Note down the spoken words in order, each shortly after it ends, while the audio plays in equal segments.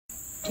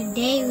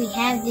Today we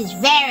have this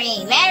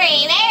very,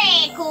 very,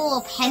 very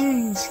cool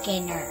pen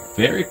scanner.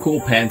 Very cool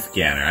pen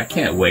scanner. I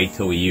can't wait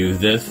till we use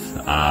this.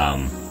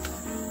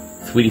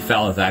 Sweetie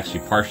Fella is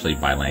actually partially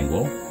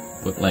bilingual.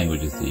 What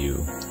languages do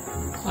you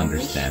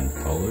understand?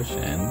 Polish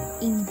and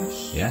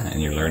English. Yeah,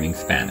 and you're learning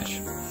Spanish.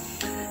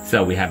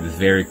 So we have this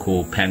very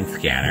cool pen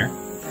scanner,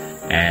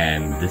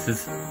 and this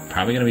is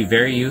probably going to be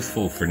very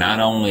useful for not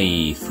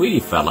only Sweetie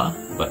Fella,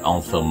 but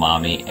also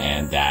Mommy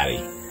and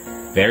Daddy.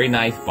 Very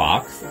nice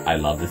box. I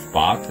love this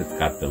box. It's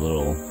got the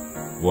little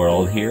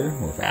world here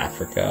with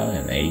Africa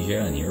and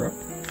Asia and Europe.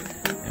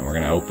 And we're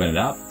going to open it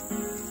up.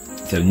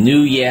 So,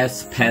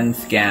 NEWYES pen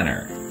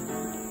scanner.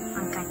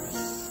 I got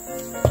this.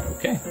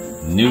 Okay.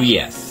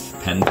 NEWYES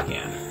pen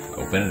scanner.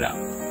 Open it up.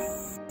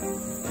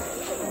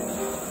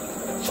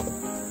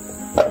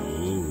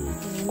 Ooh.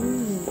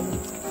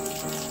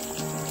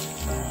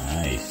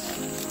 Nice.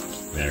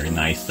 Very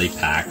nicely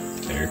packed.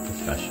 Very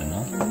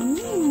professional.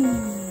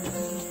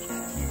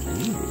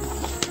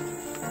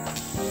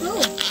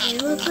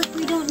 It looks like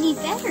we don't need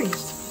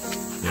batteries.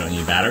 You don't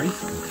need batteries?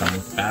 It comes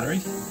with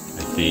batteries? I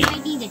see. We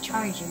might need a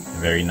charger. A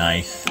very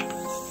nice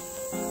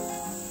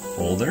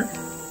holder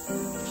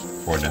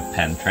for the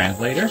pen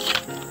translator.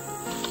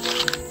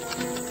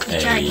 A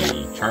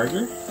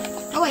charger.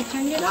 Oh, I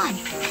turned it on.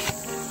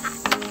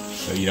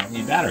 So you don't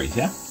need batteries,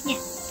 yeah? Yeah.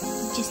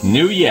 Just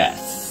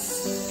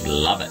NEWYES.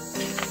 Love it.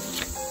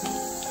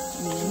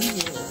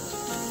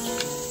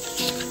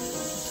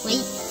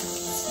 Wait.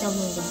 Still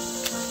moving.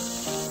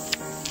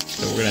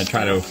 So we're going to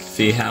try to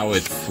see how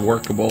it's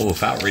workable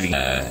without reading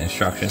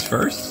instructions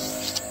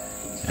first.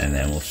 And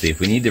then we'll see if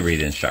we need to read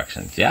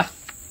instructions, yeah?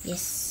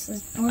 Yes.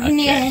 I'm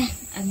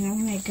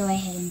gonna go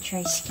ahead and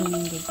try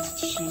scanning the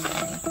dictionary.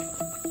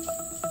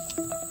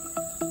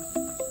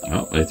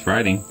 Oh, it's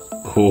writing.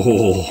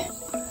 Cool.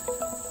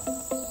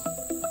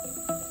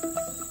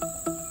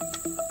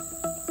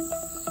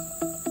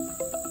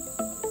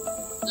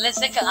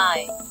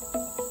 LIKE.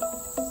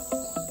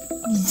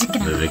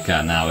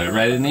 Now we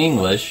read it in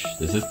English.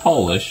 This is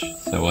Polish.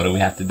 So what do we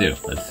have to do?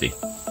 Let's see.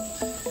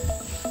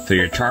 So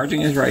your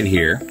charging is right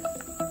here.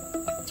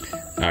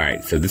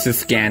 Alright, so this is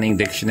scanning,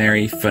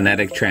 dictionary,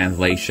 phonetic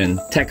translation,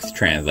 text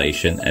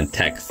translation, and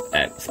text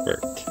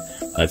expert.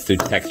 Let's do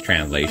text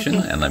translation,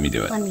 okay. And let me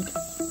do it. Let me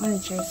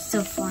try. It's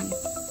so fun.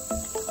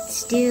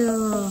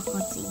 Still,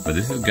 let's see. But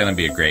this is going to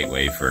be a great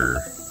way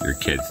for your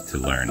kids to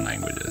learn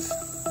languages.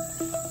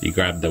 You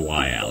grabbed the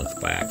Y, Alex,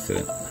 by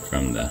accident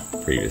from the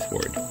previous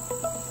word.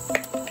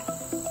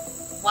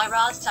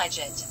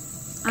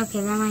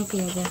 Okay, that might be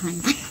a good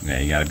one. Yeah,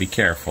 you got to be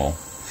careful.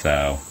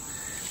 So,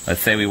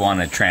 let's say we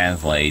want to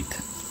translate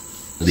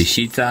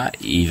Liszyca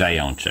I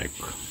Zajączek.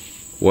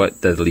 What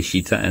does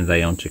Liszyca and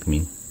Zajączek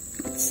mean?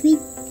 Sleep.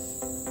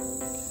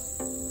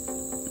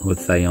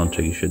 What's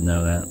Zajączek? You should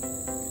know that.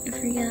 I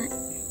forgot.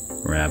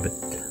 Rabbit.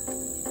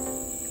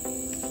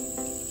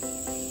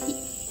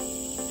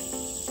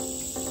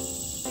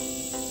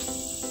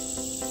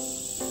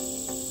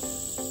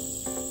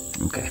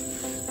 Okay.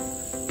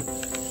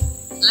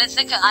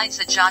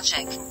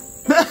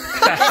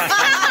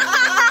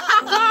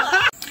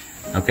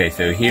 Okay,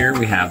 so here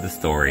we have the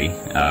story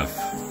of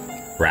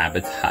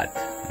Rabbit's Hut,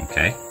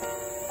 okay?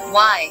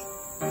 Why?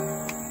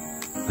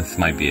 This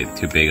might be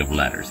too big of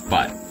letters,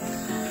 but...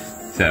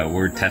 So,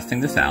 we're testing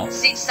this out.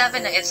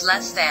 C7 is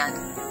less than.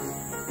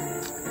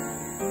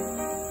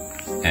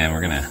 And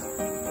we're gonna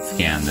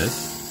scan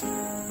this.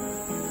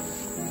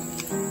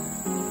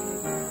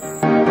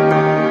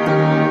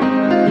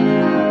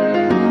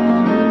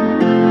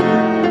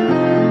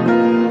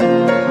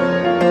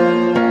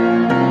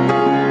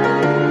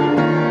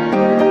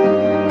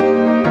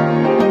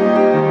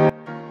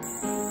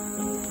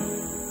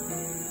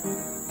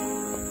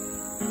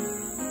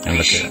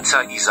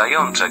 Liszyca I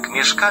Zajączek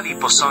mieszkali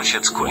po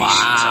sąsiedzku.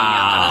 Liszyca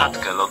miała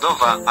chatkę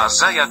lodowa, a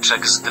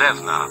Zajaczek z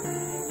drewna.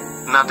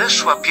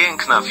 Nadeszła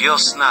piękna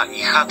wiosna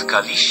i chatka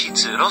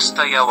Lisicy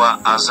roztajała,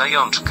 a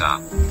Zajączka.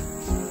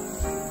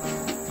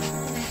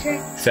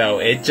 So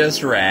it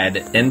just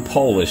read in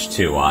Polish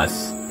to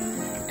us,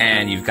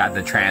 and you've got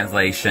the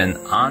translation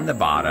on the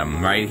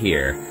bottom right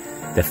here.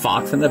 The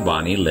fox and the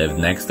bunny lived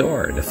next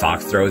door. The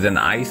fox throws an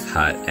ice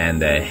hut,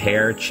 and the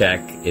hair check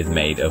is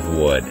made of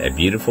wood. A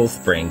beautiful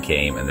spring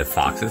came, and the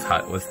fox's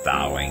hut was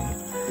thawing.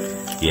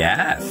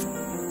 Yes.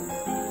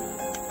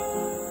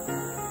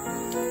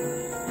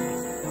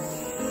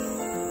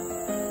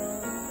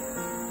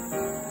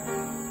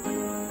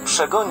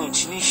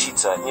 Przegonić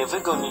lisicę, nie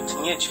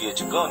wygonit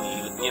niedźwiedź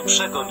goni, nie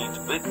przegonit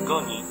byk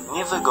goni,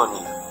 nie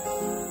wygoni.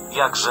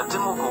 Jakże ty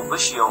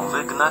mógłbyś ją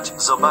wygnać,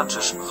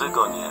 zobaczysz,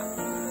 wygonie.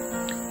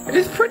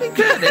 It's pretty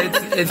good.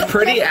 It's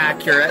pretty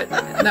accurate.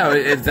 No,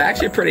 it's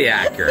actually pretty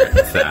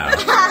accurate. So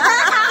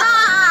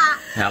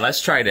now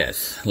let's try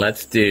this.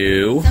 Let's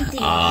do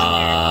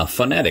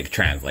phonetic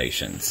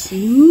translations.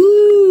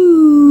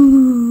 Ooh.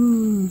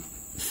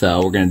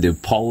 So we're going to do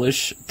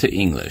Polish to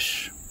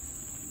English.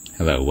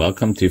 Hello,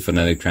 welcome to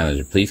Phonetic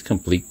Translation. Please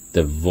complete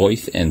the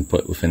voice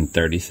input within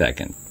 30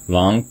 seconds.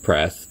 Long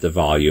press the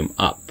volume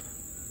up.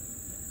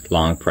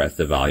 Long press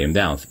the volume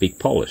down. Speak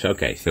Polish.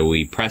 Okay, so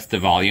we press the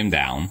volume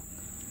down.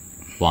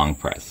 Long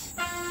press.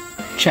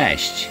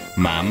 Cześć,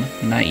 mam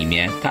na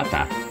imię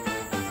tata.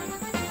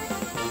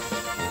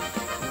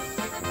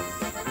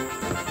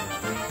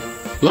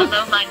 Look.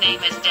 Hello, my name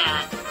is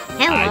Dad.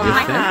 Hello. I just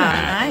said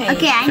that. Nice.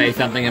 Okay, Say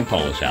something in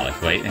Polish, Alex.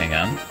 Wait, hang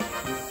on.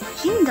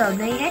 Dzień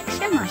dobry, jak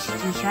się masz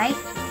dzisiaj?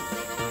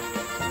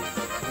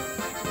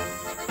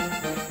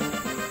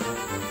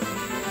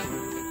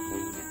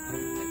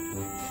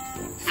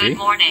 See? Good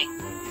morning.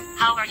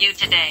 How are you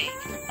today?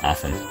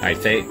 Awesome. All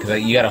right, say,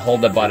 because you got to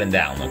hold the button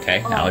down,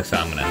 okay? Oh. Alex,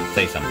 I'm going to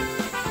say something.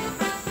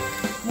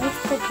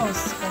 Mów po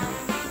polsku.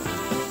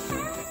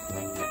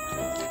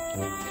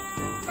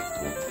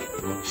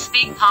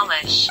 Speak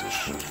Polish.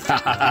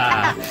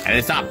 And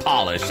it's not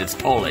Polish, it's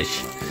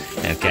Polish.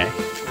 Okay?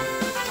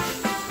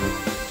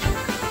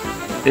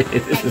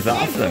 This is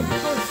awesome.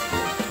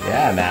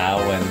 Yeah, now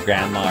when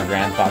grandma or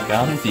grandpa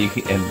comes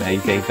and they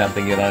say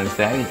something you don't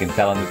understand, you can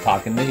tell them to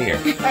talk in the ear.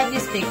 But you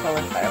speak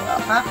Polish very well,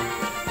 huh?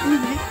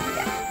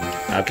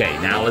 Okay,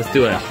 now let's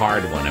do a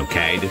hard one,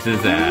 okay? This is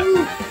a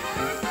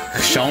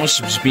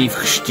książ brzmi w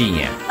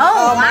chrzcinie.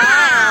 Oh my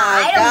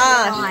I don't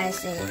know gosh. how to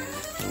say it.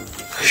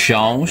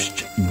 Książ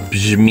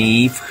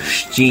brzmi w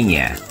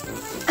chrzcinie.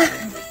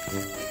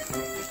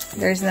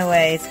 There's no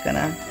way it's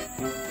gonna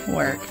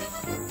work.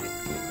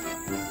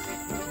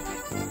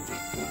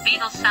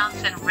 Beetle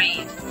sounds and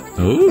read.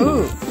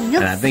 Ooh.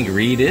 And I think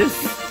read is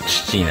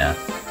chrzcina.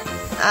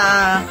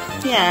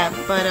 Yeah,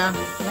 but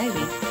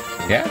maybe.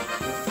 Yeah.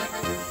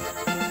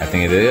 I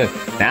think it is.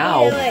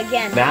 Now, Do it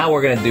again. now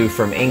we're going to do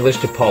from English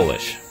to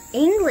Polish.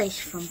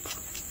 English from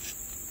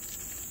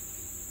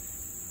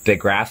The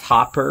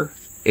grasshopper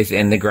is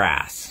in the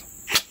grass.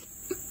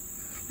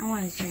 I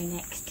want to try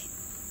next.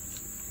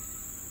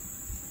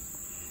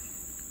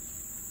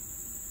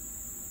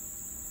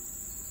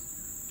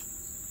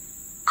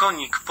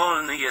 Konik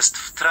polny jest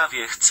w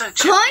trawie,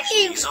 chcecie Konik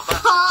później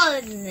zobaczyć.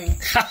 polny.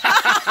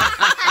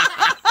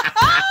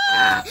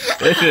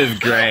 This is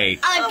great.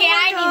 Okay,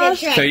 I need a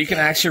So trick. you can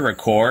actually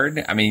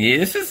record. I mean,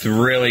 this is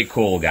really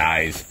cool,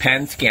 guys.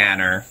 Pen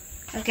scanner.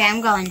 Okay,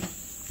 I'm going.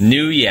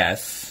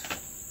 NEWYES.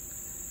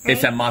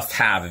 It's a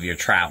must-have if you're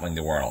traveling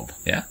the world.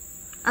 Yeah?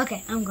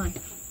 Okay, I'm going.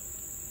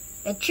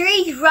 The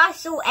trees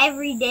rustle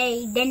every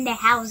day, then the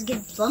house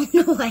gets blown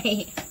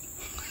away.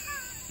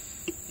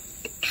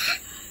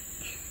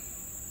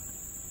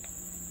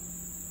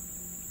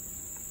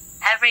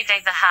 Every day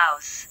the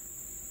house.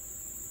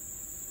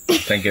 I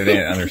think I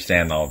didn't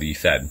understand all of you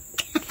said.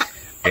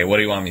 Okay, what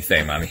do you want me to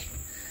say, Mommy?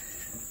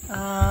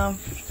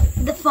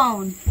 The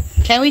phone.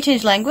 Can we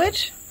change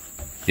language?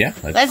 Yeah,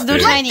 Let's do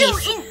it.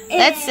 Chinese.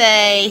 Let's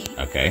say,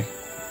 Okay.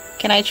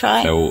 can I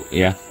try? So,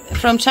 yeah.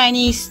 From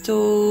Chinese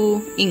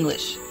to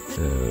English.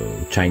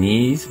 So,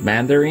 Chinese,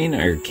 Mandarin,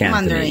 or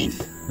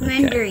Cantonese? Okay.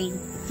 Mandarin.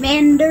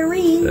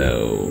 Mandarin.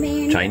 So,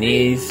 Mandarin.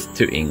 Chinese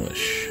to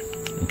English.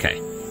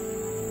 Okay.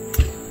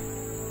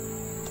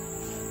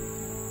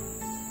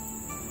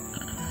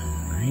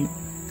 Alright.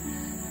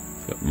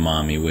 What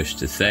Mommy wished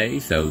to say.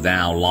 So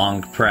now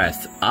long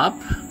press up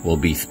will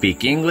be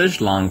speak English.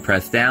 Long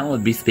press down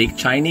would be speak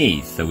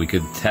Chinese. So we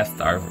could test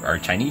our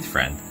Chinese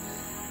friend.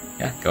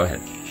 Yeah, go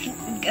ahead.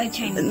 Go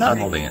Chinese. No, I'm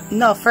holding it.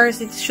 no,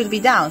 first it should be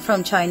down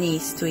from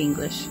Chinese to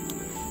English.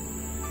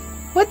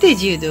 What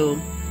did you do?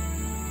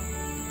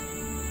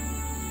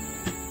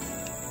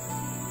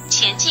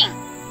 前进，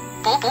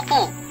不不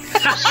不。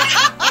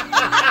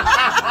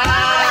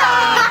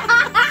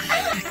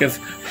 Because,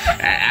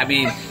 I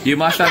mean, you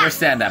must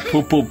understand that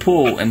poo poo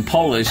poo in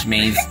Polish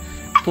means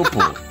poo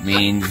poo,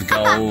 means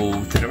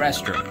go to the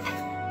restroom.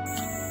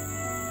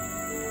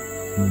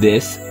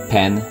 This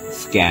pen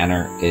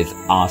scanner is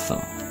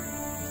awesome.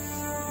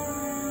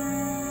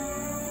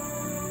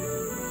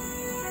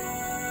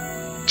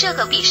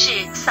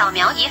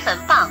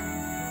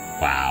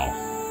 Wow.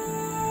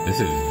 This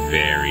is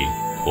very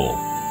cool.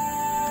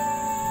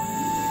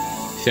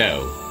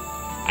 So,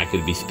 I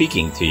could be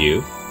speaking to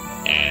you,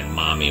 and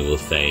Mommy will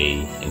say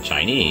in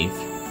Chinese,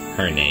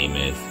 her name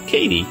is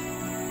Katie.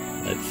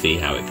 Let's see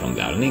how it comes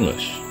out in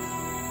English.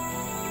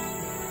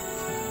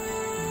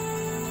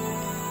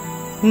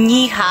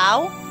 你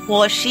好，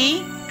我是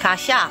卡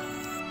夏。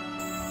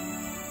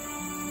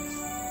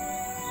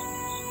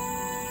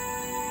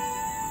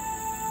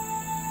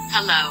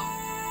 Hello,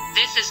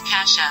 this is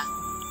Kasha.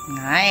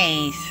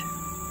 Nice.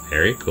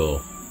 Very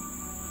cool.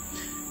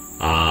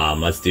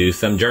 Let's do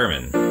some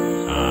German.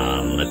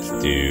 Let's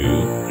do...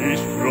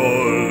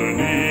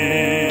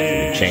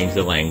 change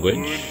the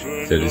language.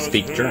 So to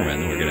speak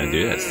German, we're going to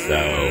do this. So,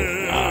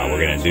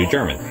 we're going to do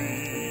German.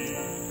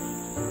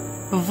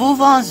 Wo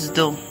wohnst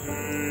du?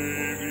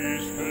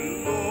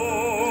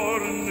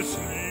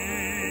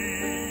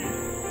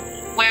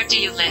 Where do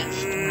you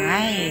live?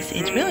 Nice.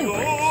 It really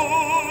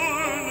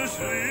works.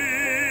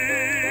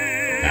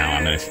 Now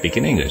I'm going to speak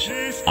in English.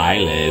 I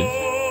live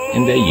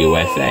in the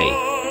USA.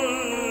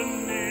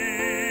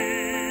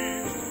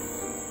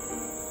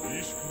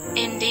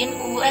 In den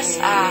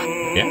USA.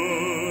 Yeah,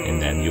 in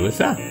the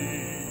USA.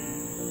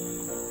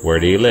 Where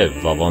do you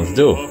live? Wo wohnst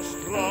du?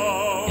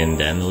 And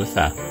then what's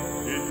that?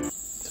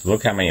 So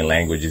look how many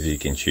languages you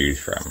can choose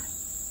from.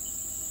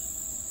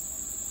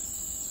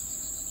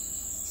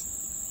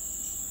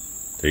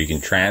 So you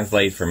can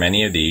translate from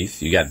any of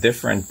these. You got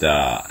different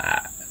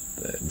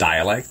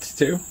dialects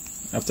too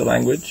of the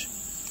language.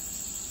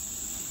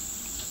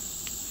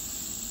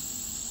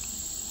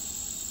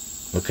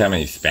 Look how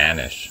many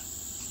Spanish.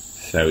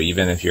 So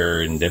even if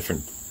you're in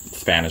different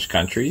Spanish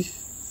countries,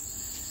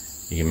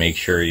 you can make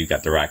sure you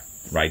got the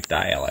right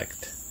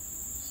dialect.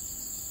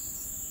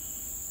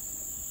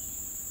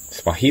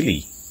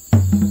 Swahili.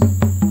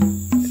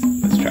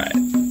 Let's try it.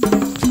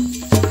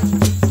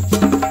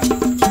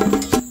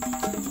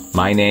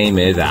 My name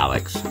is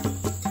Alex.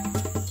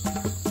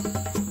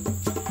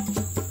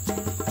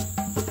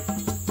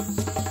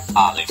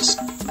 Alex.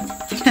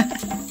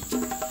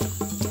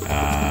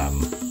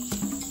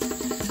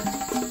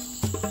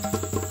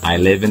 I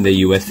live in the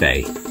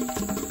USA.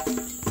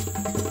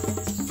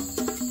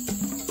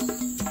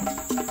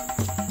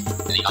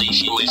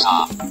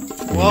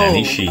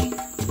 Ninanishi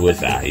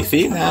USA. You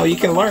see, now you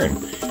can learn.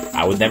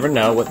 I would never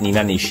know what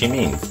Ninanishi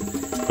means.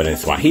 But in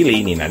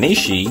Swahili,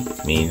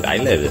 Ninanishi means I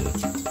live in.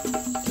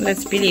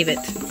 Let's believe it.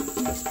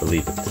 Let's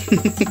believe it.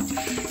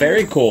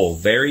 Very cool,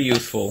 very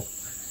useful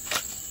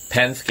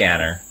pen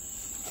scanner.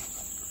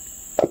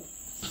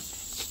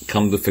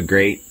 Comes with a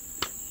great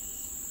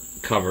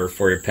cover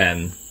for your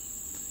pen,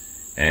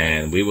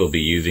 and we will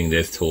be using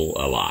this tool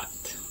a lot.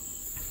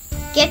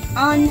 Get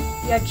on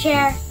your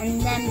chair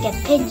and then get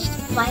pinched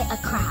by a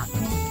crab.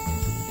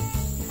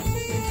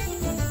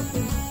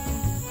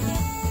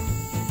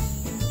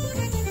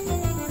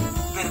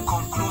 Per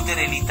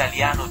concludere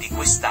l'italiano di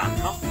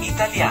quest'anno,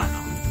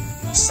 italiano.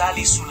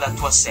 Sali sulla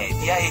tua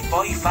sedia e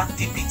poi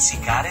fatti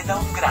pizzicare da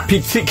un grande.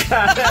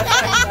 Pizzicare!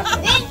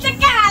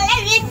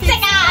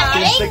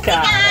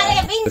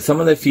 Some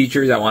of the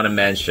features I want to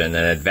mention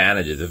and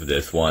advantages of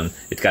this one: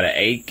 it's got an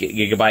 8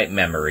 GB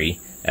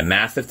memory, a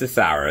massive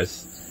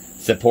thesaurus,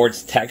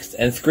 supports text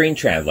and screen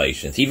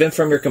translations, even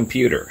from your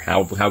computer.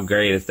 How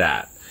great is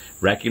that?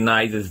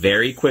 Recognizes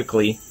very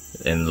quickly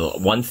in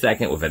 1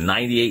 second with a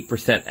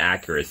 98%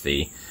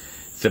 accuracy.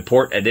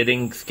 Support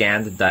editing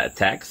scanned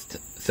text.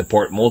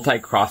 Support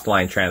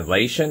multi-cross-line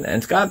translation, and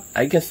it's got,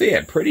 I can see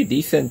it, pretty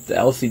decent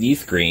LCD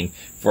screen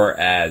for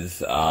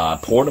as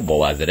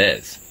portable as it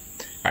is.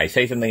 All right,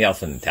 say something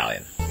else in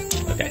Italian.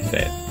 Okay,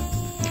 say it.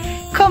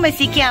 Come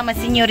si chiama,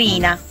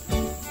 signorina?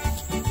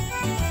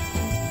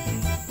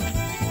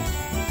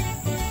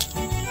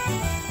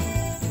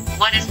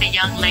 What is the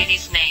young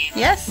lady's name?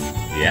 Yes.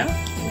 Yeah,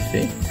 you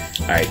see?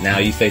 All right, now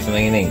you say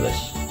something in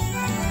English.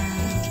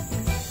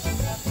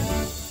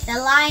 The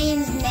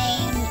lion's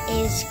name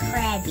is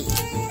Krabby.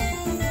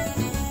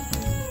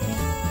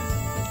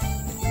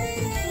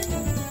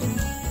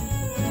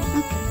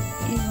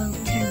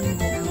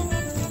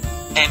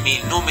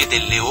 Il nome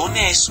del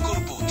leone è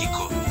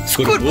Scorbutico.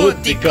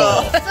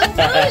 Scorbutico!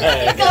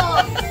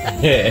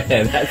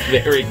 That's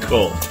very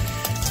cool.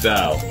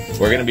 So,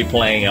 we're going to be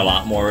playing a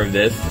lot more of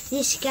this.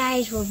 This,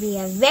 guys, will be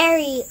a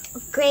very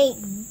great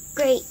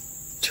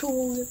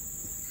tool.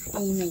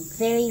 And like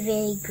very,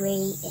 very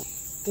great.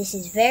 This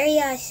is very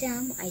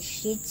awesome. I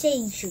should say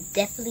you should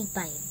definitely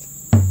buy it.